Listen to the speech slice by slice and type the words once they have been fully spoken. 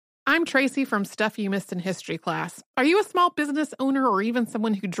I'm Tracy from Stuff You Missed in History class. Are you a small business owner or even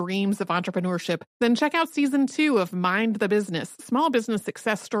someone who dreams of entrepreneurship? Then check out Season 2 of Mind the Business, Small Business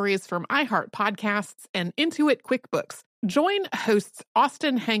Success Stories from iHeart Podcasts and Intuit QuickBooks. Join hosts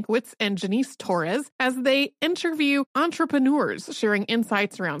Austin Hankwitz and Janice Torres as they interview entrepreneurs sharing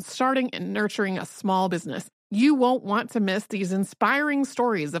insights around starting and nurturing a small business. You won't want to miss these inspiring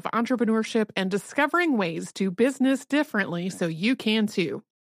stories of entrepreneurship and discovering ways to business differently so you can too.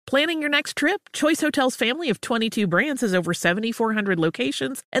 Planning your next trip? Choice Hotels' family of 22 brands has over 7,400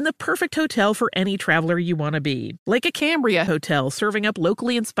 locations and the perfect hotel for any traveler you want to be. Like a Cambria Hotel, serving up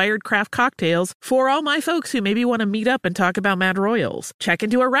locally inspired craft cocktails for all my folks who maybe want to meet up and talk about Mad Royals. Check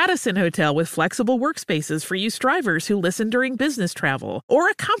into a Radisson Hotel with flexible workspaces for you strivers who listen during business travel. Or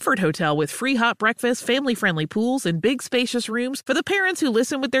a Comfort Hotel with free hot breakfast, family-friendly pools, and big spacious rooms for the parents who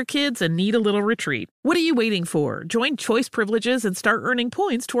listen with their kids and need a little retreat. What are you waiting for? Join Choice Privileges and start earning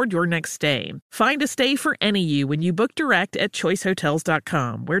points toward your next stay. Find a stay for any you when you book direct at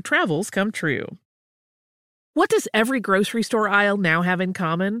choicehotels.com, where travels come true. What does every grocery store aisle now have in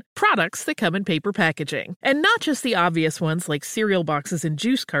common? Products that come in paper packaging. And not just the obvious ones like cereal boxes and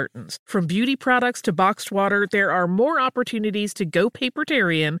juice cartons. From beauty products to boxed water, there are more opportunities to go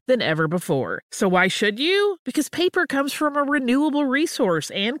papertarian than ever before. So why should you? Because paper comes from a renewable resource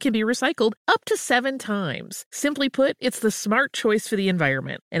and can be recycled up to 7 times. Simply put, it's the smart choice for the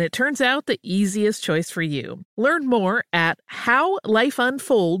environment. And it turns out the easiest choice for you. Learn more at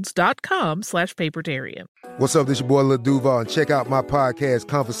howlifeunfolds.com/papertarian. What's up? This your boy Lil Duval, and check out my podcast,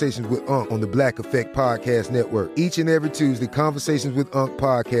 Conversations with Unc, on the Black Effect Podcast Network. Each and every Tuesday, Conversations with Unc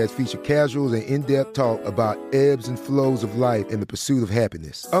podcast feature casuals and in-depth talk about ebbs and flows of life and the pursuit of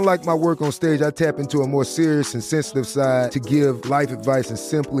happiness. Unlike my work on stage, I tap into a more serious and sensitive side to give life advice and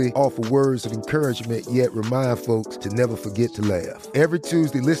simply offer words of encouragement, yet remind folks to never forget to laugh. Every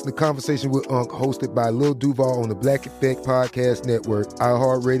Tuesday, listen to Conversation with Unc, hosted by Lil Duval on the Black Effect Podcast Network,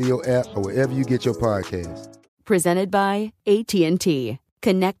 iHeartRadio app, or wherever you get your podcasts. Presented by AT&T.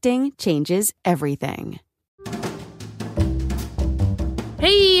 Connecting changes everything.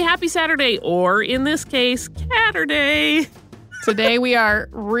 Hey, happy Saturday, or in this case, Catterday. Today we are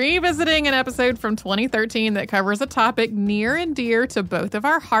revisiting an episode from 2013 that covers a topic near and dear to both of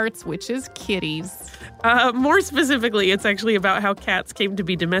our hearts, which is kitties. More specifically, it's actually about how cats came to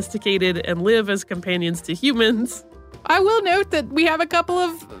be domesticated and live as companions to humans. I will note that we have a couple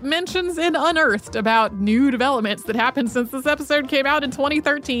of mentions in Unearthed about new developments that happened since this episode came out in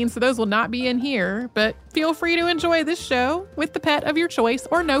 2013, so those will not be in here. But feel free to enjoy this show with the pet of your choice,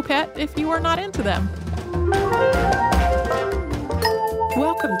 or no pet if you are not into them.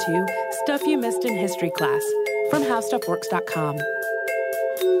 Welcome to Stuff You Missed in History class from HowStuffWorks.com.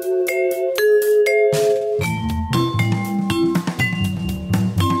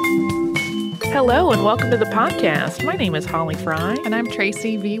 Hello and welcome to the podcast. My name is Holly Fry. And I'm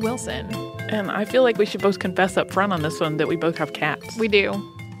Tracy V. Wilson. And I feel like we should both confess up front on this one that we both have cats. We do.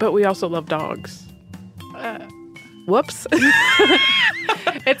 But we also love dogs. Whoops.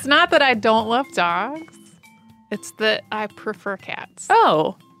 It's not that I don't love dogs. It's that I prefer cats.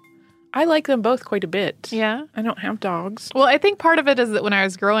 Oh, I like them both quite a bit. Yeah? I don't have dogs. Well, I think part of it is that when I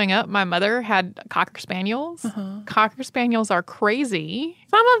was growing up, my mother had Cocker Spaniels. Cocker Spaniels are crazy.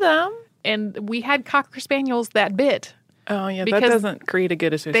 Some of them. And we had Cocker Spaniels that bit. Oh, yeah, that doesn't create a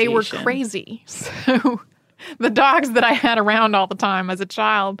good association. They were crazy. So the dogs that I had around all the time as a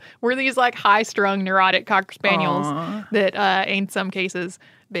child were these like high-strung, neurotic Cocker Spaniels that in some cases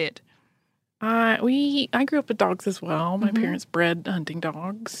bit. I grew up with dogs as well. My parents bred hunting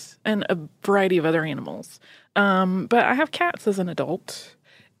dogs and a variety of other animals. But I have cats as an adult.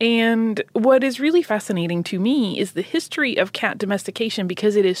 And what is really fascinating to me is the history of cat domestication,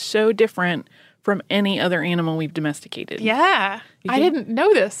 because it is so different from any other animal we've domesticated. Yeah. I didn't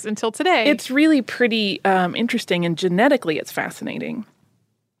know this until today. It's really pretty interesting, and genetically it's fascinating.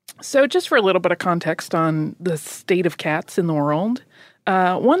 So just for a little bit of context on the state of cats in the world,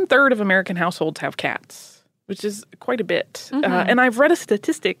 1/3 of American households have cats, which is quite a bit. And I've read a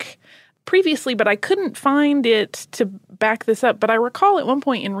statistic previously, but I couldn't find it to back this up. But I recall at one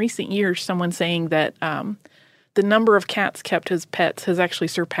point in recent years someone saying that the number of cats kept as pets has actually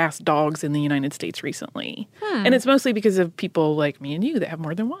surpassed dogs in the United States recently. And it's mostly because of people like me and you that have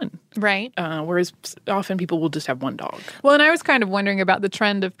more than one. Right. Whereas often people will just have one dog. Well, and I was kind of wondering about the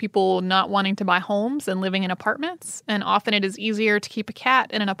trend of people not wanting to buy homes and living in apartments. And often it is easier to keep a cat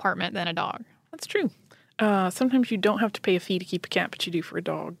in an apartment than a dog. That's true. Sometimes you don't have to pay a fee to keep a cat, but you do for a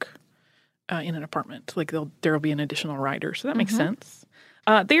dog in an apartment. Like there will be an additional rider. So that makes sense.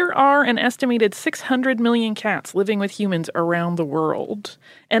 There are an estimated 600 million cats living with humans around the world,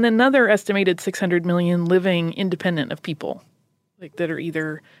 and another estimated 600 million living independent of people, like that are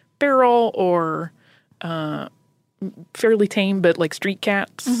either feral or fairly tame, but like street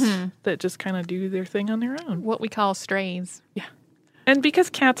cats that just kind of do their thing on their own. What we call strays. Yeah. And because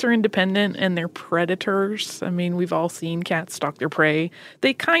cats are independent and they're predators, I mean, we've all seen cats stalk their prey,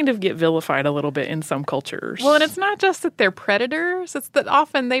 they kind of get vilified a little bit in some cultures. Well, and it's not just that they're predators, it's that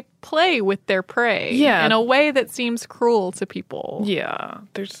often they play with their prey in a way that seems cruel to people. Yeah,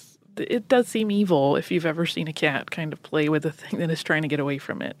 it does seem evil if you've ever seen a cat kind of play with a thing that is trying to get away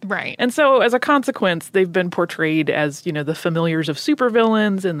from it. Right. And so as a consequence, they've been portrayed as, the familiars of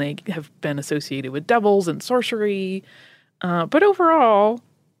supervillains, and they have been associated with devils and sorcery. But overall,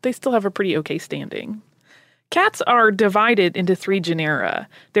 they still have a pretty okay standing. Cats are divided into 3 genera.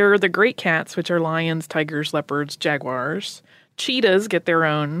 There are the great cats, which are lions, tigers, leopards, jaguars. Cheetahs get their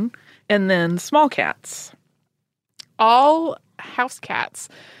own. And then small cats. All house cats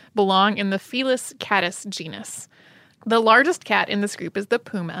belong in the Felis catus genus. The largest cat in this group is the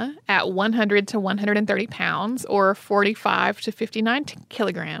puma at 100 to 130 pounds, or 45 to 59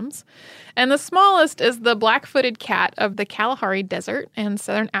 kilograms. And the smallest is the black-footed cat of the Kalahari Desert in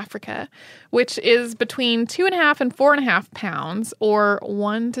southern Africa, which is between 2.5 and 4.5 pounds, or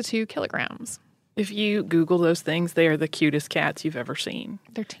 1 to 2 kilograms. If you Google those things, they are the cutest cats you've ever seen.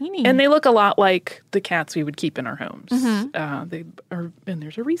 They're teeny. And they look a lot like the cats we would keep in our homes. They are, and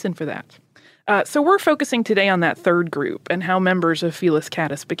there's a reason for that. So we're focusing today on that third group and how members of Felis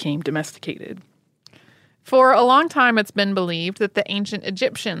catus became domesticated. For a long time, it's been believed that the ancient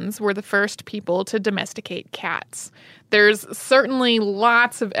Egyptians were the first people to domesticate cats. There's certainly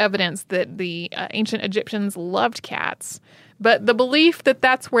lots of evidence that the ancient Egyptians loved cats, but the belief that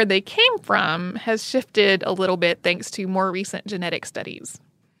that's where they came from has shifted a little bit thanks to more recent genetic studies.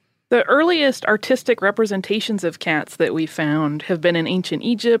 The earliest artistic representations of cats that we found have been in ancient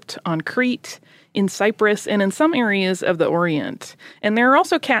Egypt, on Crete, in Cyprus, and in some areas of the Orient. And there are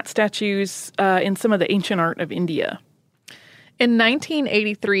also cat statues in some of the ancient art of India. In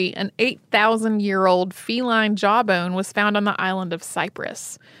 1983, an 8,000-year-old feline jawbone was found on the island of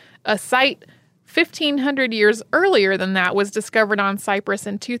Cyprus. A site 1,500 years earlier than that was discovered on Cyprus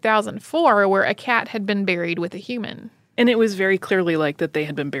in 2004, where a cat had been buried with a human. And it was very clearly like that they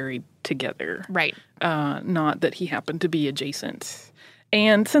had been buried together. Right. Not that he happened to be adjacent.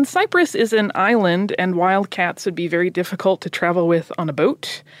 And since Cyprus is an island and wild cats would be very difficult to travel with on a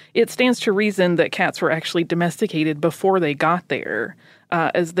boat, it stands to reason that cats were actually domesticated before they got there,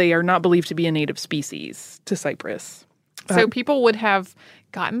 as they are not believed to be a native species to Cyprus. So people would have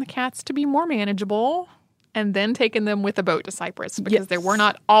gotten the cats to be more manageable and then taken them with a boat to Cyprus because there were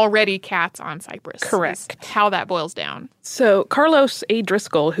not already cats on Cyprus. Correct. Is how that boils down. So Carlos A.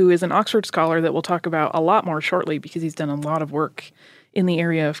 Driscoll, who is an Oxford scholar that we'll talk about a lot more shortly because he's done a lot of work in the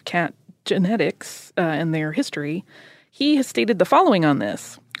area of cat genetics and their history, he has stated the following on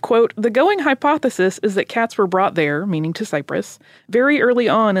this. Quote, "The going hypothesis is that cats were brought there, meaning to Cyprus, very early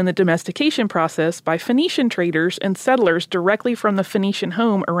on in the domestication process by Phoenician traders and settlers directly from the Phoenician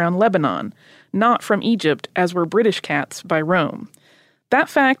home around Lebanon, not from Egypt, as were British cats by Rome. That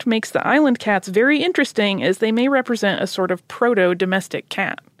fact makes the island cats very interesting as they may represent a sort of proto-domestic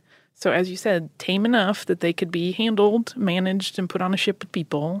cat. So as you said, tame enough that they could be handled, managed, and put on a ship with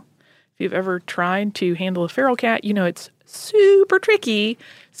people. If you've ever tried to handle a feral cat, you know it's super tricky.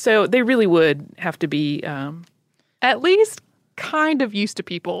 So they really would have to be at least kind of used to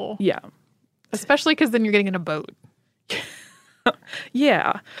people. Yeah. Especially because then you're getting in a boat.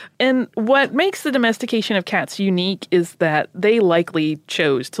 Yeah. And what makes the domestication of cats unique is that they likely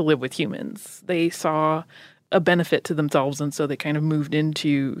chose to live with humans. They saw a benefit to themselves, and so they kind of moved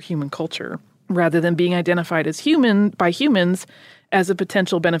into human culture rather than being identified as human by humans as a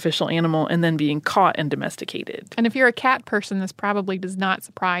potential beneficial animal and then being caught and domesticated. And if you're a cat person, this probably does not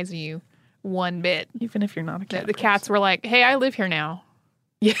surprise you one bit. Even if you're not a cat The cats were like, hey, I live here now.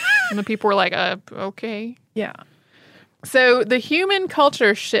 Yeah. And the people were like, okay. Yeah. So the human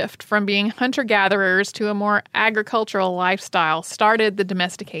culture shift from being hunter-gatherers to a more agricultural lifestyle started the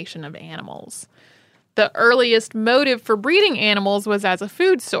domestication of animals. The earliest motive for breeding animals was as a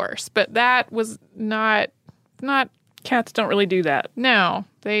food source, but that was not. Cats don't really do that. No,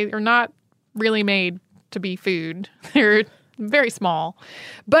 they are not really made to be food. They're very small,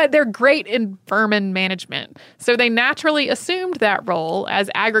 but they're great in vermin management. So they naturally assumed that role as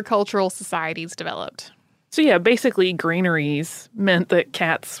agricultural societies developed. So yeah, basically granaries meant that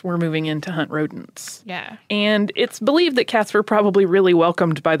cats were moving in to hunt rodents. Yeah. And it's believed that cats were probably really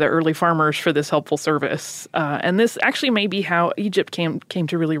welcomed by the early farmers for this helpful service. And this actually may be how Egypt came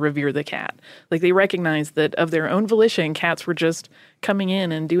to really revere the cat. Like they recognized that of their own volition, cats were just coming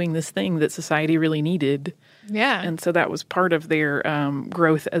in and doing this thing that society really needed. Yeah. And so that was part of their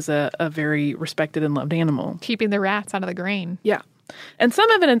growth as a very respected and loved animal. Keeping the rats out of the grain. Yeah. And some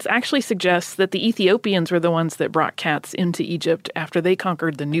evidence actually suggests that the Ethiopians were the ones that brought cats into Egypt after they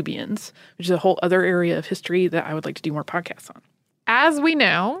conquered the Nubians, which is a whole other area of history that I would like to do more podcasts on. As we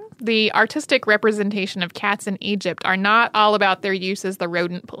know, the artistic representation of cats in Egypt are not all about their use as the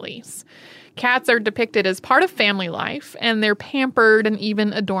rodent police. Cats are depicted as part of family life, and they're pampered and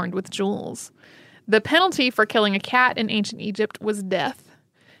even adorned with jewels. The penalty for killing a cat in ancient Egypt was death.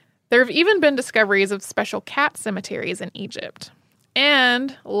 There have even been discoveries of special cat cemeteries in Egypt.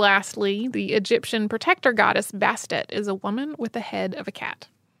 And lastly, the Egyptian protector goddess Bastet is a woman with the head of a cat.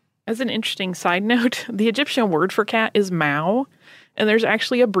 As an interesting side note, the Egyptian word for cat is Mao, and there's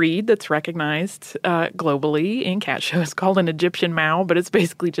actually a breed that's recognized globally in cat shows called an Egyptian Mao, but it's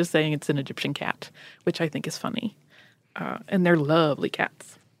basically just saying it's an Egyptian cat, which I think is funny. And they're lovely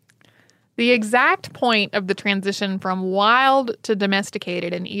cats. The exact point of the transition from wild to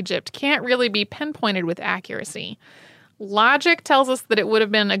domesticated in Egypt can't really be pinpointed with accuracy. Logic tells us that it would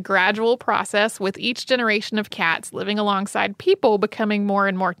have been a gradual process with each generation of cats living alongside people becoming more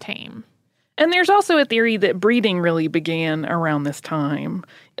and more tame. And there's also a theory that breeding really began around this time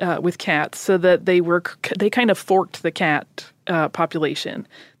with cats, so that they kind of forked the cat population.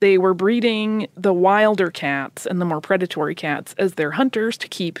 They were breeding the wilder cats and the more predatory cats as their hunters to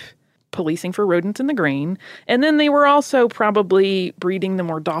keep policing for rodents in the grain. And then they were also probably breeding the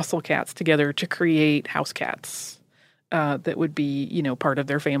more docile cats together to create house cats. That would be, part of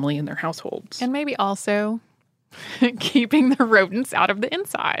their family and their households. And maybe also keeping the rodents out of the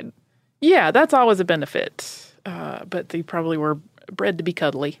inside. Yeah, that's always a benefit. But they probably were bred to be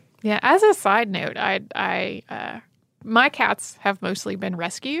cuddly. Yeah, as a side note, my cats have mostly been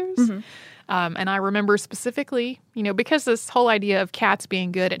rescues. Mm-hmm. And I remember specifically, because this whole idea of cats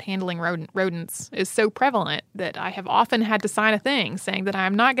being good at handling rodents is so prevalent that I have often had to sign a thing saying that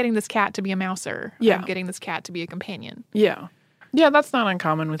I'm not getting this cat to be a mouser. Yeah. I'm getting this cat to be a companion. Yeah. Yeah, that's not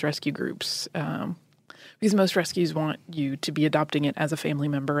uncommon with rescue groups. Because most rescues want you to be adopting it as a family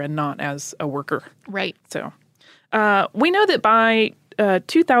member and not as a worker. Right. So we know that by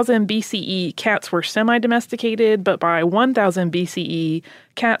 2000 BCE, cats were semi-domesticated, but by 1000 BCE,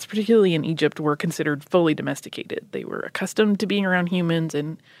 cats, particularly in Egypt, were considered fully domesticated. They were accustomed to being around humans,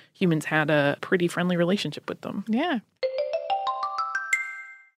 and humans had a pretty friendly relationship with them. Yeah.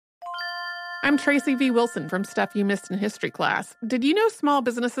 I'm Tracy V. Wilson from Stuff You Missed in History Class. Did you know small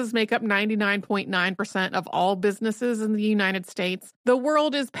businesses make up 99.9% of all businesses in the United States? The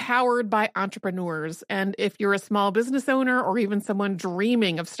world is powered by entrepreneurs, and if you're a small business owner or even someone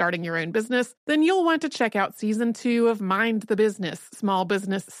dreaming of starting your own business, then you'll want to check out Season 2 of Mind the Business, Small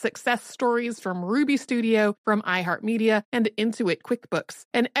Business Success Stories from Ruby Studio, from iHeartMedia, and Intuit QuickBooks.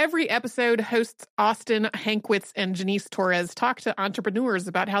 And every episode, hosts Austin Hankwitz and Janice Torres talk to entrepreneurs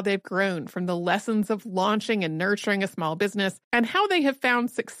about how they've grown from the lessons of launching and nurturing a small business and how they have found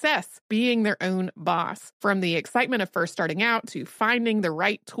success being their own boss. From the excitement of first starting out to finding the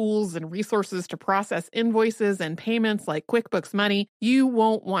right tools and resources to process invoices and payments like QuickBooks Money, you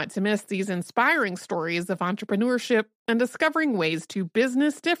won't want to miss these inspiring stories of entrepreneurship and discovering ways to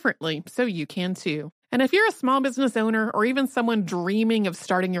business differently so you can too. And if you're a small business owner or even someone dreaming of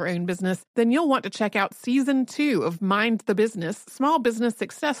starting your own business, then you'll want to check out Season 2 of Mind the Business, Small Business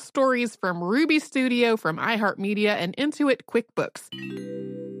Success Stories from Ruby Studio, from iHeartMedia, and Intuit QuickBooks.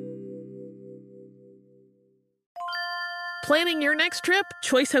 Planning your next trip?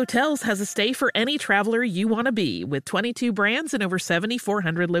 Choice Hotels has a stay for any traveler you want to be, with 22 brands and over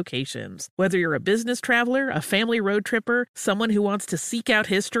 7,400 locations. Whether you're a business traveler, a family road tripper, someone who wants to seek out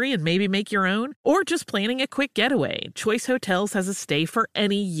history and maybe make your own, or just planning a quick getaway, Choice Hotels has a stay for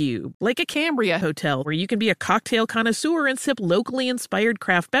any you. Like a Cambria Hotel, where you can be a cocktail connoisseur and sip locally inspired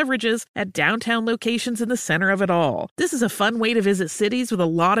craft beverages at downtown locations in the center of it all. This is a fun way to visit cities with a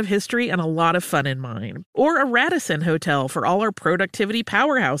lot of history and a lot of fun in mind. Or a Radisson Hotel for for all our productivity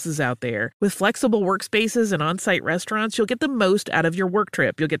powerhouses out there. With flexible workspaces and on-site restaurants, you'll get the most out of your work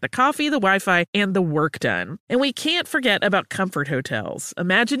trip. You'll get the coffee, the Wi-Fi, and the work done. And we can't forget about comfort hotels.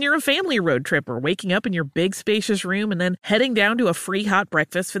 Imagine you're a family road tripper waking up in your big spacious room and then heading down to a free hot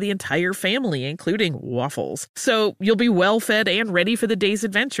breakfast for the entire family, including waffles. So you'll be well fed and ready for the day's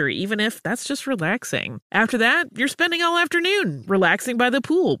adventure, even if that's just relaxing. After that, you're spending all afternoon relaxing by the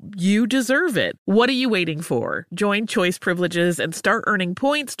pool. You deserve it. What are you waiting for? Join Choice Privileges and start earning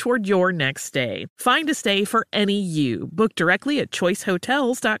points toward your next stay. Find a stay for any you. Book directly at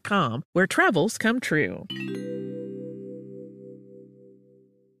choicehotels.com, where travels come true.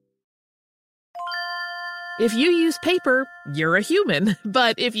 If you use paper, you're a human.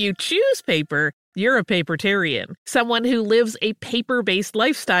 But if you choose paper, you're a papertarian, someone who lives a paper-based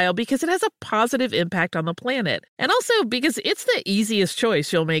lifestyle because it has a positive impact on the planet. And also because it's the easiest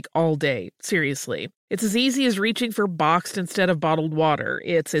choice you'll make all day. Seriously. It's as easy as reaching for boxed instead of bottled water.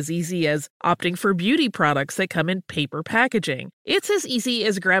 It's as easy as opting for beauty products that come in paper packaging. It's as easy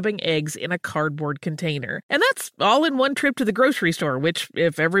as grabbing eggs in a cardboard container. And that's all in one trip to the grocery store, which,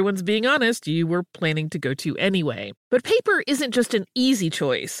 if everyone's being honest, you were planning to go to anyway. But paper isn't just an easy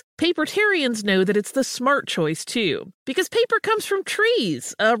choice. Papertarians know that it's the smart choice, too. Because paper comes from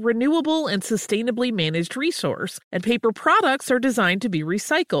trees, a renewable and sustainably managed resource. And paper products are designed to be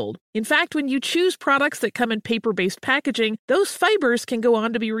recycled. In fact, when you choose products that come in paper-based packaging, those fibers can go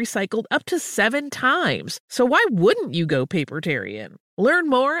on to be recycled up to 7 times. So why wouldn't you go papertarian? Learn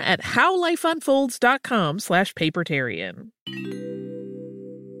more at howlifeunfolds.com/papertarian.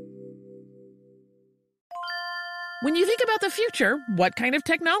 When you think about the future, what kind of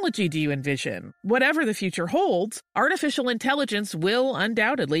technology do you envision? Whatever the future holds, artificial intelligence will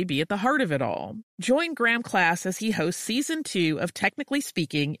undoubtedly be at the heart of it all. Join Graham Class as he hosts Season 2 of Technically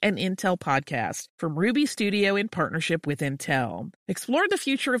Speaking, an Intel podcast from Ruby Studio in partnership with Intel. Explore the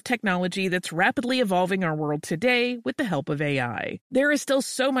future of technology that's rapidly evolving our world today with the help of AI. There is still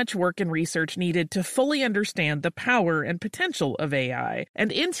so much work and research needed to fully understand the power and potential of AI,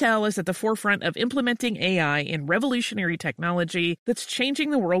 and Intel is at the forefront of implementing AI in revolutionary technology that's changing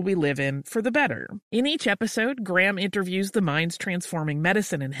the world we live in for the better. In each episode, Graham interviews the minds transforming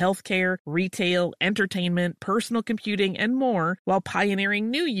medicine and healthcare, retail, entertainment, personal computing, and more, while pioneering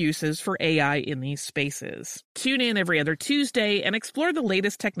new uses for AI in these spaces. Tune in every other Tuesday and explore the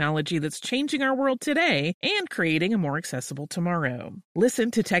latest technology that's changing our world today and creating a more accessible tomorrow.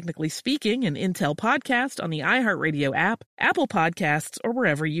 Listen to Technically Speaking, an Intel podcast on the iHeartRadio app, Apple Podcasts, or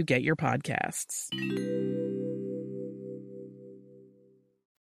wherever you get your podcasts.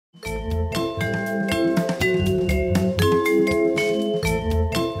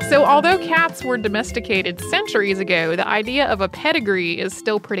 So although cats were domesticated centuries ago, the idea of a pedigree is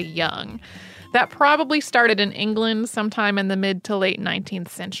still pretty young. That probably started in England sometime in the mid to late 19th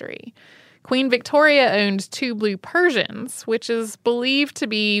century. Queen Victoria owned 2 blue Persians, which is believed to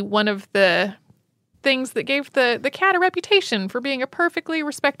be one of the things that gave the cat a reputation for being a perfectly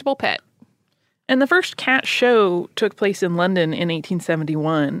respectable pet. And the first cat show took place in London in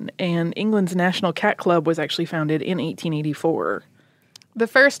 1871, and England's National Cat Club was actually founded in 1884. The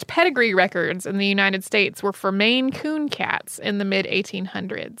first pedigree records in the United States were for Maine Coon cats in the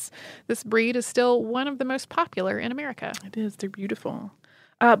mid-1800s. This breed is still one of the most popular in America. It is. They're beautiful.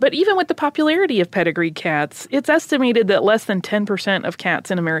 But even with the popularity of pedigreed cats, it's estimated that less than 10% of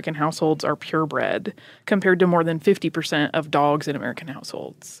cats in American households are purebred, compared to more than 50% of dogs in American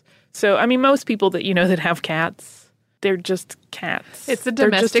households. So, I mean, most people that you know that have cats, they're just cats. It's a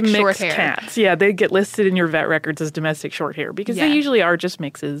domestic short hair. Cats. Yeah, they get listed in your vet records as domestic short hair because they usually are just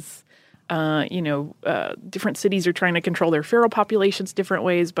mixes. Different cities are trying to control their feral populations different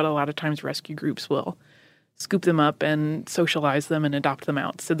ways, but a lot of times rescue groups will scoop them up and socialize them and adopt them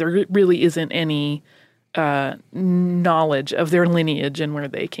out. So there really isn't any knowledge of their lineage and where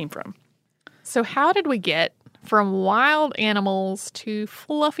they came from. So how did we get from wild animals to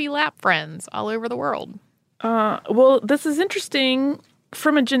fluffy lap friends all over the world? Well, this is interesting.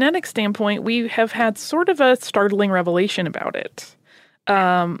 From a genetic standpoint, we have had sort of a startling revelation about it.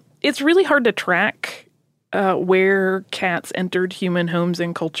 It's really hard to track where cats entered human homes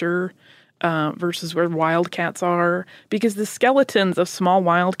and culture versus where wild cats are, because the skeletons of small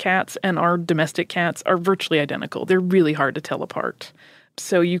wild cats and our domestic cats are virtually identical. They're really hard to tell apart.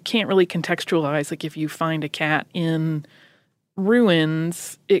 So you can't really contextualize, like if you find a cat in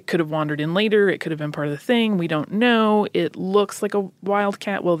ruins, it could have wandered in later, it could have been part of the thing, we don't know. It looks like a wild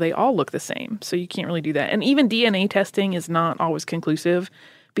cat. Well, they all look the same, so you can't really do that. And even DNA testing is not always conclusive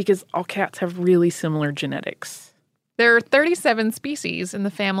because all cats have really similar genetics. There are 37 species in the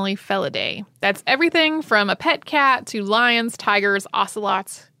family Felidae. That's everything from a pet cat to lions, tigers,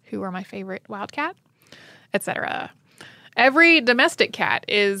 ocelots, who are my favorite, wildcat, etc. Every domestic cat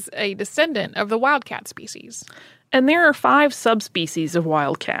is a descendant of the wildcat species. And there are 5 subspecies of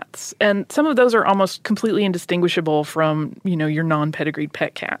wildcats, and some of those are almost completely indistinguishable from, your non-pedigreed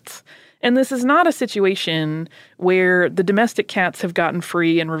pet cats. And this is not a situation where the domestic cats have gotten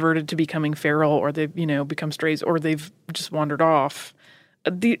free and reverted to becoming feral, or they've, become strays, or they've just wandered off.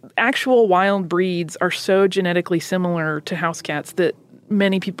 The actual wild breeds are so genetically similar to house cats that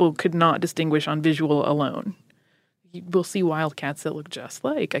many people could not distinguish on visual alone. You will see wild cats that look just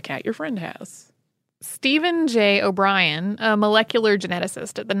like a cat your friend has. Stephen J. O'Brien, a molecular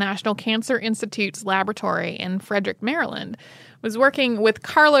geneticist at the National Cancer Institute's laboratory in Frederick, Maryland, was working with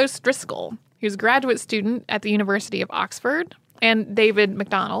Carlos Driscoll, who's a graduate student at the University of Oxford, and David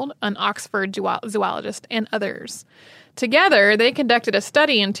MacDonald, an Oxford zoologist, and others. Together, they conducted a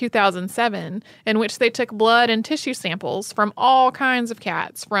study in 2007 in which they took blood and tissue samples from all kinds of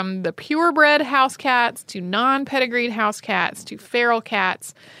cats, from the purebred house cats to non-pedigreed house cats to feral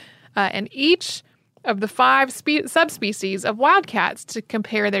cats, and each of the 5 subspecies of wildcats to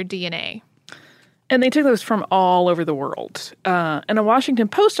compare their DNA. And they took those from all over the world. And a Washington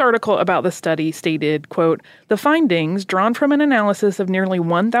Post article about the study stated, quote, "The findings, drawn from an analysis of nearly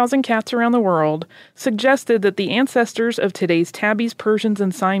 1,000 cats around the world, suggested that the ancestors of today's tabbies, Persians,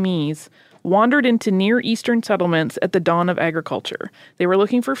 and Siamese wandered into Near Eastern settlements at the dawn of agriculture. They were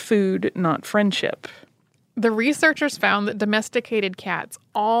looking for food, not friendship." The researchers found that domesticated cats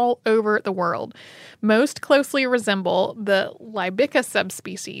all over the world most closely resemble the Libica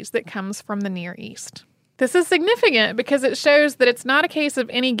subspecies that comes from the Near East. This is significant because it shows that it's not a case of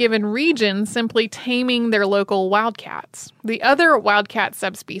any given region simply taming their local wildcats. The other wildcat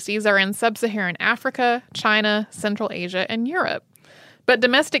subspecies are in sub-Saharan Africa, China, Central Asia, and Europe. But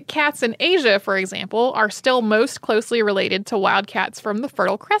domestic cats in Asia, for example, are still most closely related to wildcats from the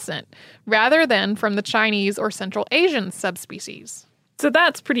Fertile Crescent, rather than from the Chinese or Central Asian subspecies. So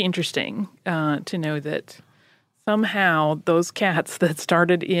that's pretty interesting to know that somehow those cats that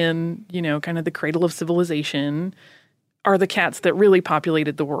started in, kind of the cradle of civilization are the cats that really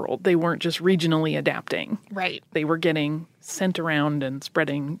populated the world. They weren't just regionally adapting. Right. They were getting sent around and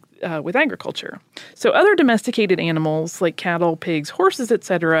spreading with agriculture. So other domesticated animals like cattle, pigs, horses,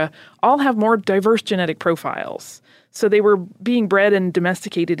 etc., all have more diverse genetic profiles. So they were being bred and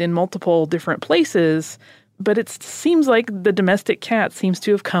domesticated in multiple different places, but it seems like the domestic cat seems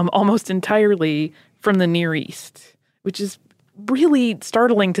to have come almost entirely from the Near East, which is really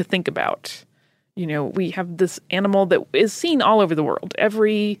startling to think about. We have this animal that is seen all over the world.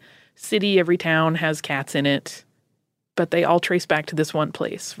 Every city, every town has cats in it, but they all trace back to this one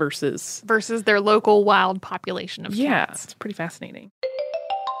place versus their local wild population of cats. Yeah, it's pretty fascinating.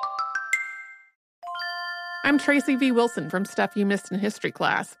 I'm Tracy V. Wilson from Stuff You Missed in History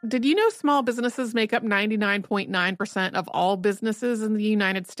Class. Did you know small businesses make up 99.9% of all businesses in the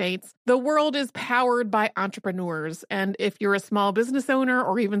United States? The world is powered by entrepreneurs, and if you're a small business owner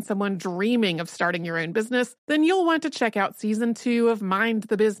or even someone dreaming of starting your own business, then you'll want to check out Season 2 of Mind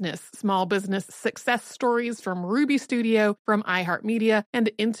the Business, Small Business Success Stories from Ruby Studio, from iHeartMedia, and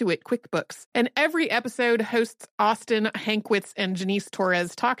Intuit QuickBooks. And every episode, hosts Austin Hankwitz and Janice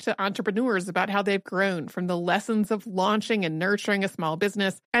Torres talk to entrepreneurs about how they've grown from the lessons of launching and nurturing a small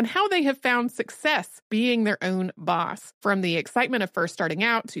business and how they have found success being their own boss. From the excitement of first starting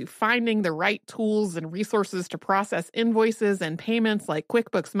out to finding the right tools and resources to process invoices and payments like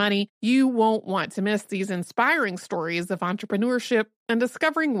QuickBooks Money, you won't want to miss these inspiring stories of entrepreneurship and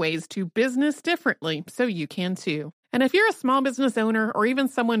discovering ways to business differently so you can too. And if you're a small business owner or even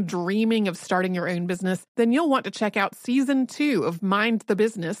someone dreaming of starting your own business, then you'll want to check out Season 2 of Mind the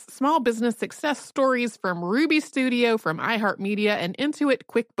Business, Small Business Success Stories from Ruby Studio, from iHeartMedia, and Intuit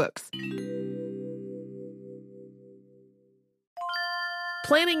QuickBooks.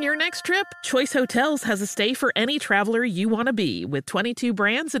 Planning your next trip? Choice Hotels has a stay for any traveler you want to be, with 22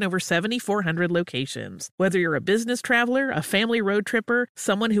 brands and over 7,400 locations. Whether you're a business traveler, a family road tripper,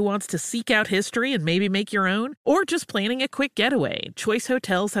 someone who wants to seek out history and maybe make your own, or just planning a quick getaway, Choice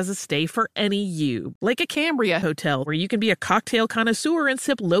Hotels has a stay for any you. Like a Cambria Hotel, where you can be a cocktail connoisseur and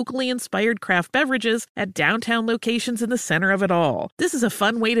sip locally inspired craft beverages at downtown locations in the center of it all. This is a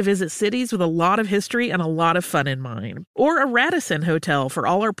fun way to visit cities with a lot of history and a lot of fun in mind. Or a Radisson Hotel for for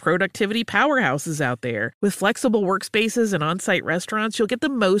all our productivity powerhouses out there. With flexible workspaces and on-site restaurants, you'll get the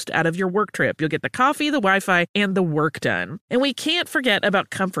most out of your work trip. You'll get the coffee, the Wi-Fi, and the work done. And we can't forget about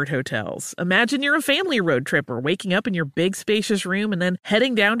comfort hotels. Imagine you're a family road tripper waking up in your big spacious room and then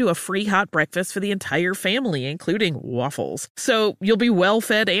heading down to a free hot breakfast for the entire family, including waffles. So you'll be well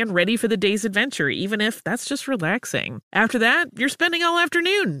fed and ready for the day's adventure, even if that's just relaxing. After that, you're spending all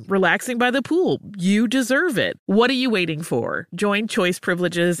afternoon relaxing by the pool. You deserve it. What are you waiting for? Join Choice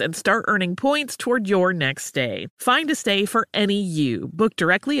Privileges and start earning points toward your next stay. Find a stay for any you. Book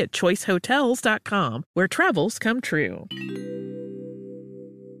directly at choicehotels.com, where travels come true.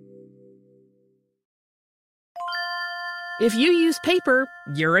 If you use paper,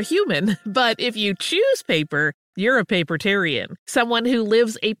 you're a human. But if you choose paper, you're a papertarian, someone who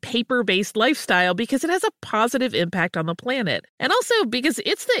lives a paper-based lifestyle because it has a positive impact on the planet. And also because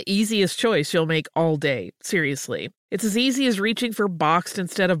it's the easiest choice you'll make all day. Seriously. It's as easy as reaching for boxed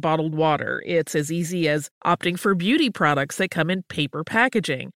instead of bottled water. It's as easy as opting for beauty products that come in paper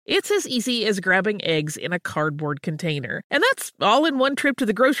packaging. It's as easy as grabbing eggs in a cardboard container. And that's all in one trip to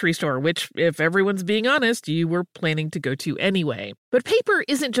the grocery store, which, if everyone's being honest, you were planning to go to anyway. But paper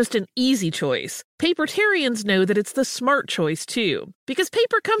isn't just an easy choice. Papertarians know that it's the smart choice, too. Because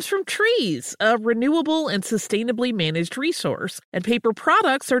paper comes from trees, a renewable and sustainably managed resource, and paper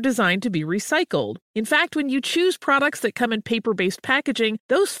products are designed to be recycled. In fact, when you choose products that come in paper-based packaging,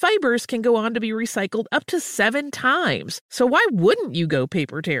 those fibers can go on to be recycled up to 7 times. So why wouldn't you go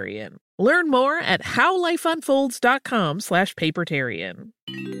papertarian? Learn more at howlifeunfolds.com/papertarian.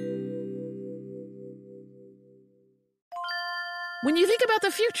 When you think about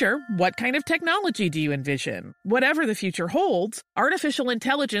the future, what kind of technology do you envision? Whatever the future holds, artificial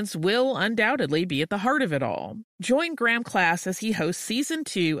intelligence will undoubtedly be at the heart of it all. Join Graham Class as he hosts Season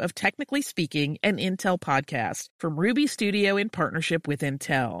 2 of Technically Speaking, an Intel podcast from Ruby Studio in partnership with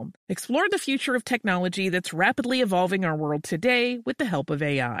Intel. Explore the future of technology that's rapidly evolving our world today with the help of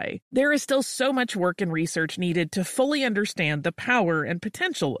AI. There is still so much work and research needed to fully understand the power and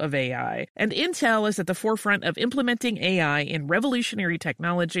potential of AI, and Intel is at the forefront of implementing AI in revolutionary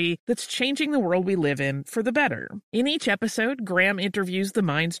technology that's changing the world we live in for the better. In each episode, Graham interviews the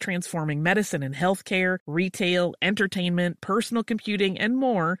minds transforming medicine and healthcare, retail, entertainment, personal computing, and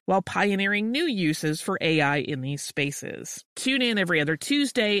more, while pioneering new uses for AI in these spaces. Tune in every other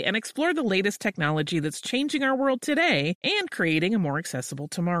Tuesday and explore the latest technology that's changing our world today and creating a more accessible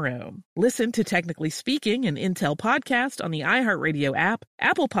tomorrow. Listen to Technically Speaking, an Intel podcast on the iHeartRadio app,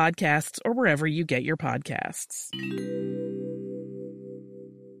 Apple Podcasts, or wherever you get your podcasts.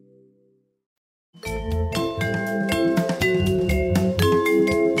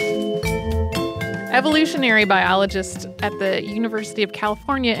 Evolutionary biologist at the University of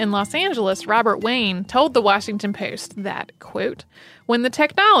California in Los Angeles, Robert Wayne, told the Washington Post that, quote, when the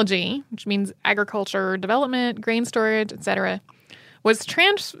technology, which means agriculture, development, grain storage, etc., was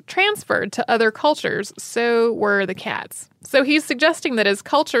transferred to other cultures, so were the cats. So he's suggesting that as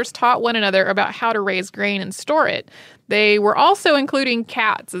cultures taught one another about how to raise grain and store it, they were also including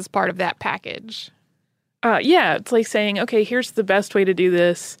cats as part of that package. Yeah, it's like saying, okay, here's the best way to do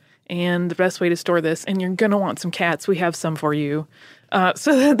this and the best way to store this, and you're going to want some cats. We have some for you.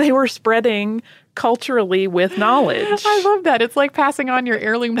 So that they were spreading culturally with knowledge. I love that. It's like passing on your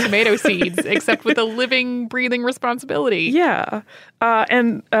heirloom tomato seeds, except with a living, breathing responsibility. Yeah.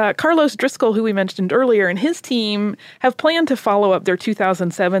 And Carlos Driscoll, who we mentioned earlier, and his team have planned to follow up their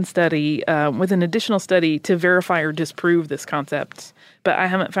 2007 study with an additional study to verify or disprove this concept. But I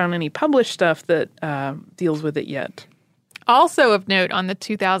haven't found any published stuff that deals with it yet. Also of note on the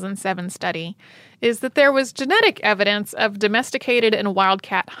 2007 study is that there was genetic evidence of domesticated and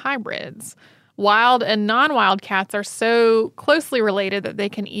wildcat hybrids. Wild and non-wild cats are so closely related that they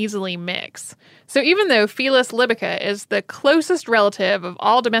can easily mix. So even though Felis libica is the closest relative of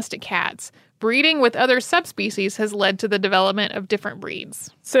all domestic cats, breeding with other subspecies has led to the development of different breeds.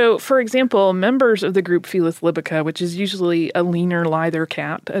 So, for example, members of the group Felis libica, which is usually a leaner, lither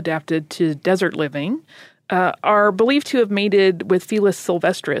cat adapted to desert living, are believed to have mated with Felis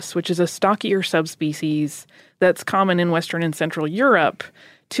sylvestris, which is a stockier subspecies that's common in Western and Central Europe,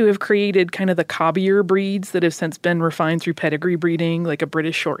 to have created kind of the cobbier breeds that have since been refined through pedigree breeding, like a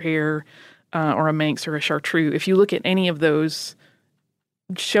British Shorthair or a Manx or a Chartreux. If you look at any of those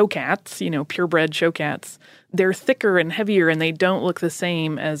show cats, purebred show cats, they're thicker and heavier, and they don't look the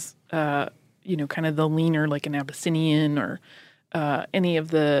same as, kind of the leaner, like an Abyssinian or any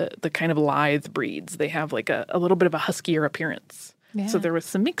of the kind of lithe breeds. They have like a little bit of a huskier appearance. Yeah. So there was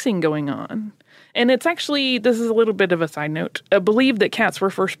some mixing going on. And it's actually, this is a little bit of a side note, believed that cats were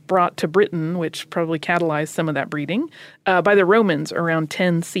first brought to Britain, which probably catalyzed some of that breeding, by the Romans around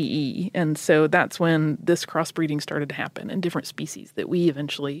 10 CE. And so that's when this crossbreeding started to happen in different species that we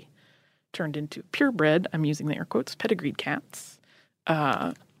eventually turned into purebred, I'm using the air quotes, pedigreed cats.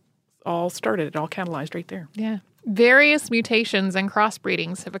 It all catalyzed right there. Yeah. Various mutations and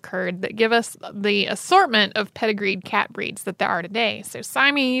crossbreedings have occurred that give us the assortment of pedigreed cat breeds that there are today. So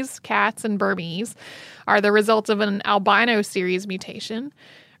Siamese cats and Burmese are the result of an albino series mutation.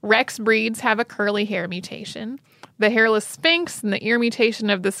 Rex breeds have a curly hair mutation. The hairless Sphinx and the ear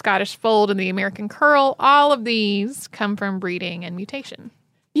mutation of the Scottish fold and the American curl, all of these come from breeding and mutation.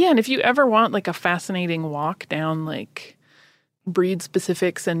 Yeah, and if you ever want like a fascinating walk down like breed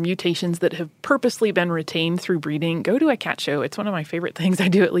specifics and mutations that have purposely been retained through breeding, go to a cat show. It's one of my favorite things. I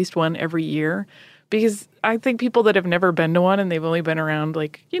do at least one every year because I think people that have never been to one and they've only been around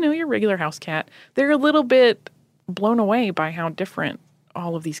like, your regular house cat, they're a little bit blown away by how different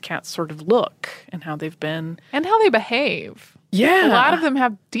all of these cats sort of look and how they've been. And how they behave. Yeah. A lot of them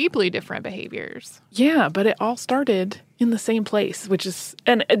have deeply different behaviors. Yeah, but it all started in the same place,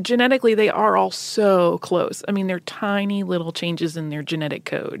 and genetically they are all so close. I mean, they're tiny little changes in their genetic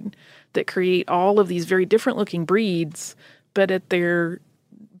code that create all of these very different looking breeds, but at their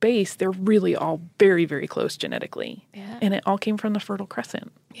base, they're really all very, very close genetically. Yeah. And it all came from the Fertile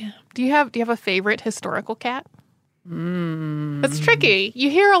Crescent. Yeah. Do you have a favorite historical cat? It's tricky.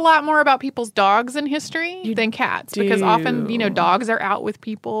 You hear a lot more about people's dogs in history than cats because often, dogs are out with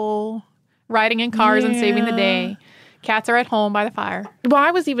people riding in cars and saving the day. Cats are at home by the fire. Well, I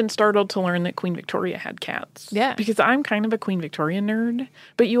was even startled to learn that Queen Victoria had cats. Yeah. Because I'm kind of a Queen Victoria nerd,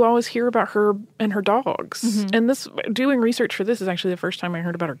 but you always hear about her and her dogs. Mm-hmm. And doing research for this is actually the first time I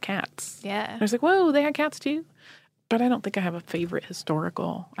heard about her cats. Yeah. I was like, whoa, they had cats too? But I don't think I have a favorite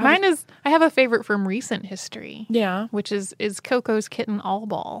historical. I have a favorite from recent history. Yeah. Which is Coco's kitten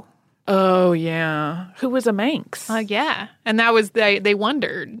Allball. Oh, yeah. Who was a Manx. Yeah. And that was, they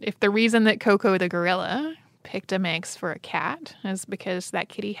wondered if the reason that Coco the gorilla picked a Manx for a cat is because that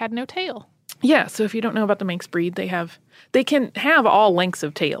kitty had no tail. Yeah, so if you don't know about the Manx breed, they can have all lengths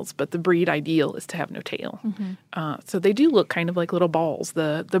of tails, but the breed ideal is to have no tail. Mm-hmm. So they do look kind of like little balls.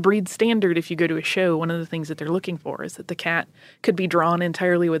 The breed standard, if you go to a show, one of the things that they're looking for is that the cat could be drawn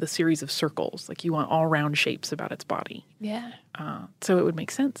entirely with a series of circles. Like you want all round shapes about its body. Yeah. So it would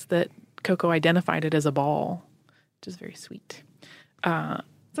make sense that Coco identified it as a ball, which is very sweet.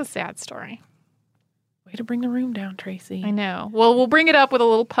 It's a sad story. Way to bring the room down, Tracy. I know. Well, we'll bring it up with a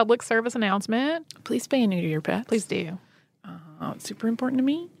little public service announcement. Please spay and neuter your pets. Please do. It's super important to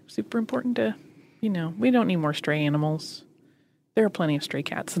me. Super important to, we don't need more stray animals. There are plenty of stray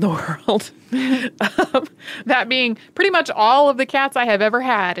cats in the world. That being pretty much all of the cats I have ever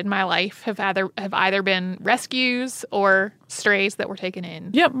had in my life have either been rescues or strays that were taken in.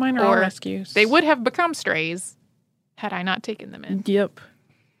 Yep, mine are all rescues. They would have become strays had I not taken them in.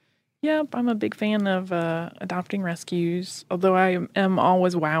 Yep, I'm a big fan of adopting rescues, although I am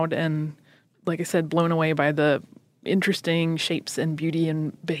always wowed and, like I said, blown away by the interesting shapes and beauty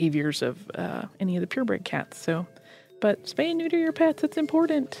and behaviors of any of the purebred cats. But spay and neuter your pets, it's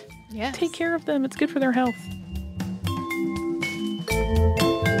important. Yes. Take care of them, it's good for their health.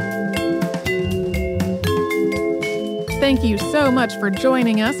 Thank you so much for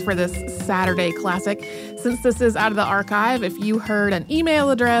joining us for this Saturday Classic. Since this is out of the archive, if you heard an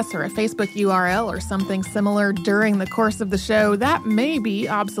email address or a Facebook URL or something similar during the course of the show, that may be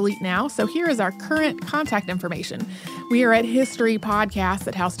obsolete now. So here is our current contact information. We are at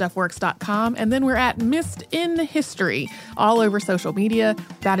historypodcasts@howstuffworks.com, and then we're at Missed in History all over social media.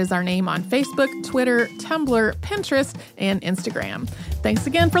 That is our name on Facebook, Twitter, Tumblr, Pinterest, and Instagram. Thanks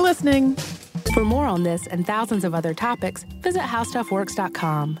again for listening. For more on this and thousands of other topics, visit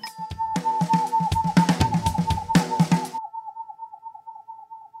howstuffworks.com.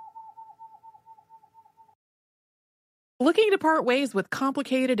 Looking to part ways with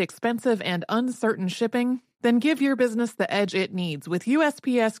complicated, expensive, and uncertain shipping? Then give your business the edge it needs with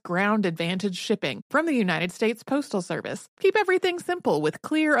USPS Ground Advantage shipping from the United States Postal Service. Keep everything simple with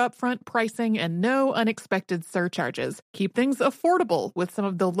clear upfront pricing and no unexpected surcharges. Keep things affordable with some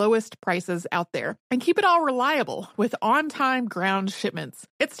of the lowest prices out there. And keep it all reliable with on-time ground shipments.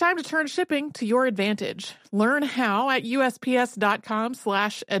 It's time to turn shipping to your advantage. Learn how at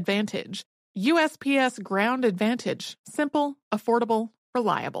USPS.com/advantage. USPS Ground Advantage. Simple, affordable,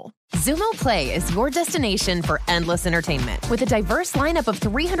 reliable. Xumo Play is your destination for endless entertainment. With a diverse lineup of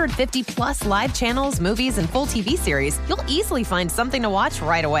 350 plus live channels, movies, and full TV series, you'll easily find something to watch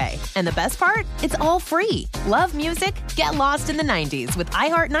right away. And the best part? It's all free. Love music? Get lost in the 90s with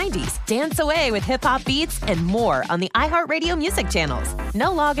iHeart 90s, dance away with hip-hop beats, and more on the iHeartRadio music channels.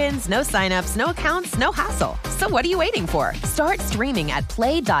 No logins, no signups, no accounts, no hassle. So what are you waiting for? Start streaming at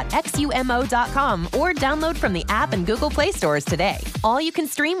play.xumo.com or download from the app and Google Play stores today. All you can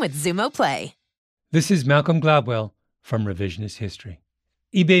stream with Xumo Play. This is Malcolm Gladwell from Revisionist History.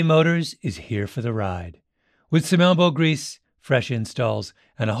 eBay Motors is here for the ride. With some elbow grease, fresh installs,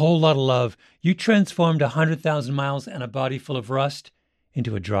 and a whole lot of love, you transformed 100,000 miles and a body full of rust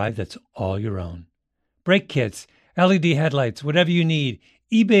into a drive that's all your own. Brake kits, LED headlights, whatever you need,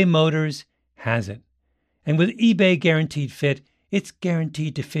 eBay Motors has it. And with eBay Guaranteed Fit, it's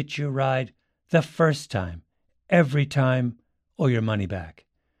guaranteed to fit your ride the first time, every time, or your money back.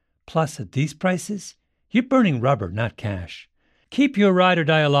 Plus, at these prices, you're burning rubber, not cash. Keep your ride or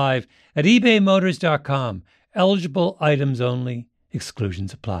die alive at ebaymotors.com. Eligible items only.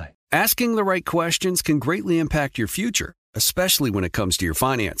 Exclusions apply. Asking the right questions can greatly impact your future, especially when it comes to your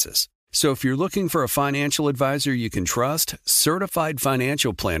finances. So if you're looking for a financial advisor you can trust, certified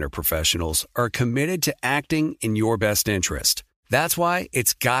financial planner professionals are committed to acting in your best interest. That's why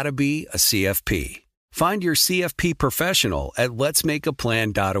it's got to be a CFP. Find your CFP professional at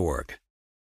letsmakeaplan.org.